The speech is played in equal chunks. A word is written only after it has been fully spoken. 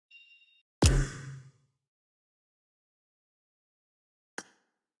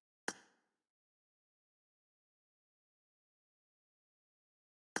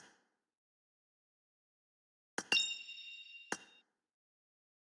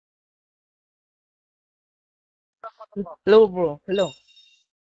Hello, bro. Hello.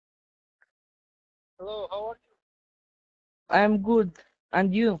 Hello, how are you? I'm good.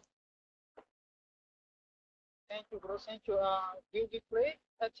 And you? Thank you, bro. Thank you. Did you play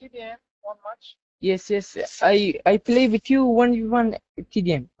at TDM one match? Yes, yes. I play with you 1v1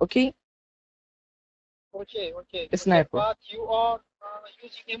 TDM. Okay? Okay, okay, A okay. sniper. But you are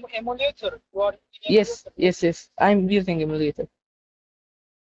using emulator. You are using Yes, emulator. yes, yes. I'm using emulator.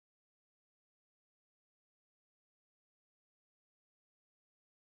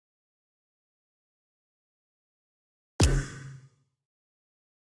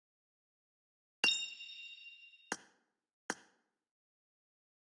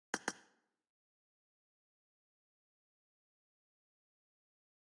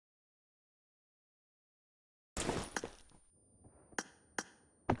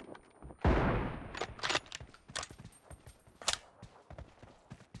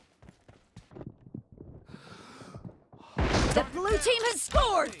 The blue team has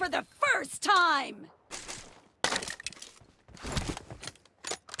scored for the first time!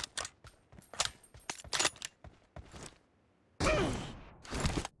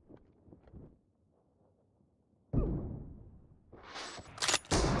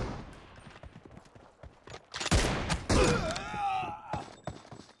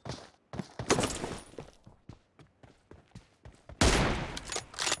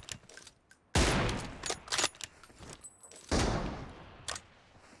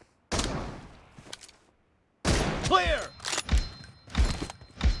 Clear!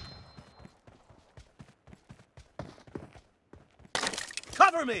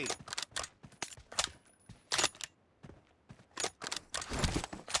 Cover me!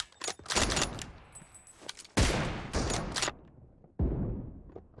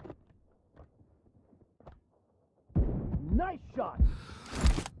 Nice shot!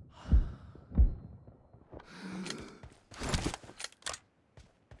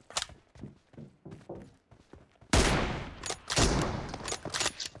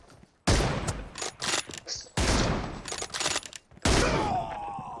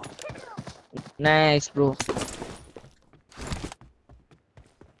 Nice, bro.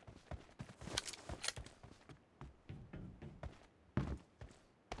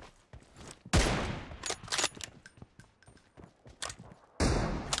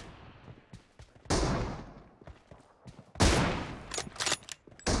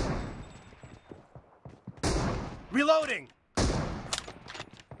 Reloading!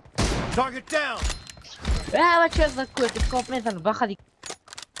 Target down! Ah, ma za kurde, kompletna bacha di...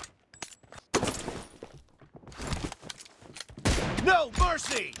 No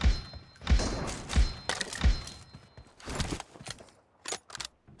mercy!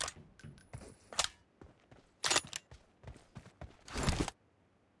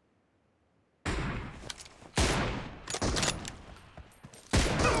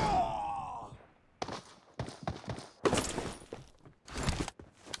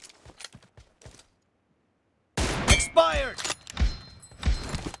 Expired!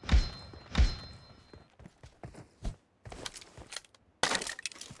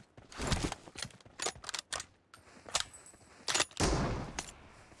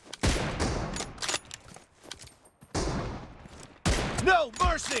 No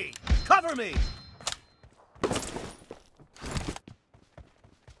mercy! Cover me!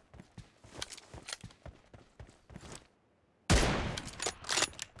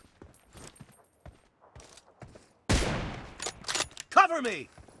 Cover me!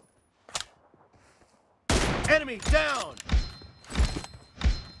 Enemy down!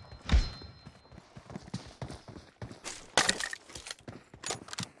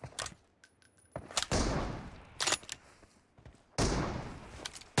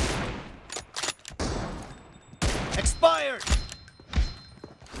 Expired!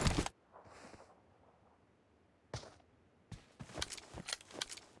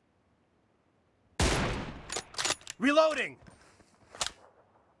 Reloading!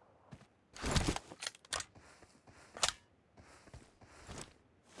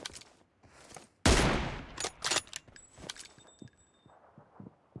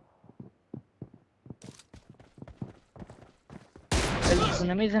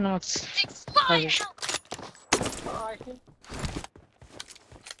 Una mesa no... Expired! I think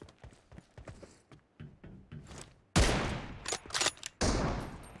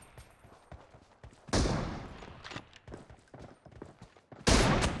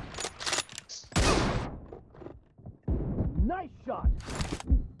Nice shot!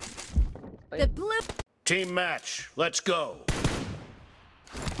 The blue... Team match, let's go!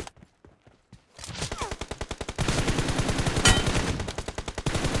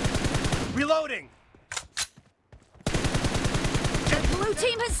 Reloading!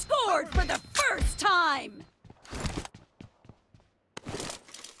 team has scored for the first time!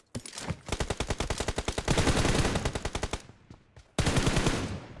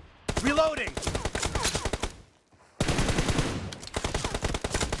 Reloading!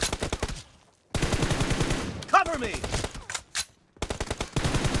 Cover me!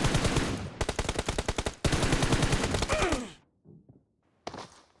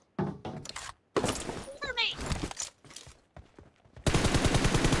 For me!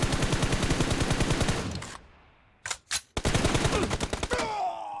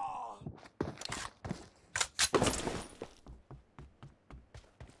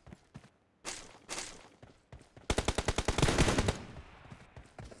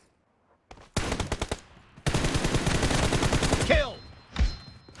 Kill!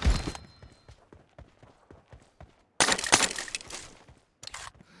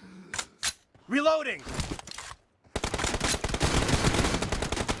 Reloading!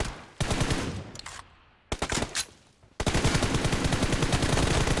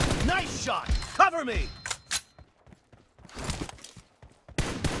 Nice shot! Cover me!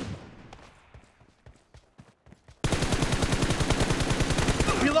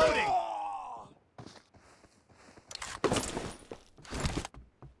 Reloading!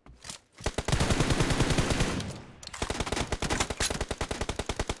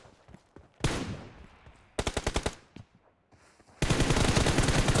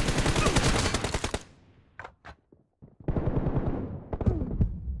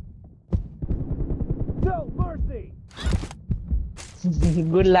 No mercy!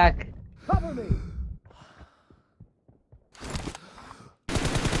 Good luck. Cover me!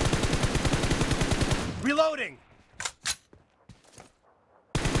 Reloading!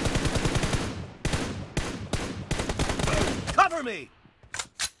 Cover me!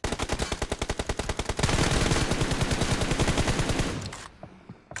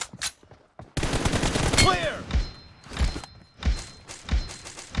 Clear!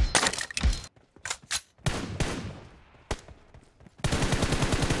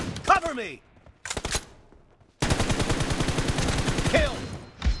 Cover me! Kill!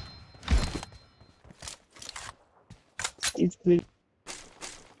 It's good.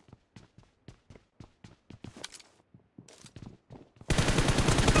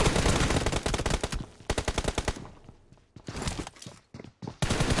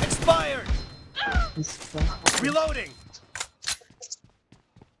 Expired! It's Reloading!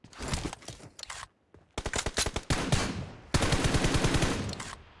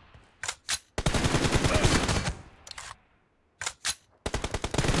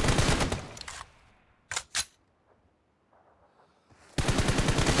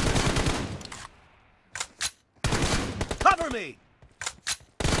 Cover me!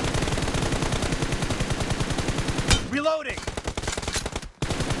 Reloading!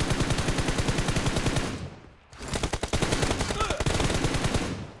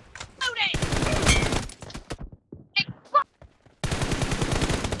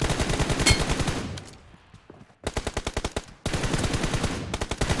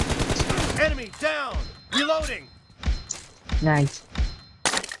 Enemy down! Reloading! nice.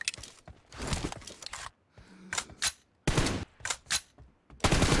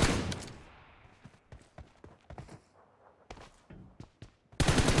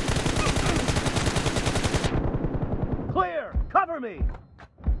 Clear! Cover me!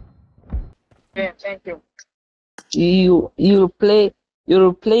 Okay, thank you. Your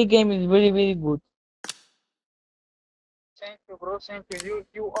play game is very good. Thank you, bro. Thank you.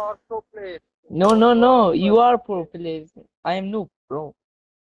 You are pro player. No, you are pro players. I am noob, bro.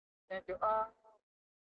 Thank you.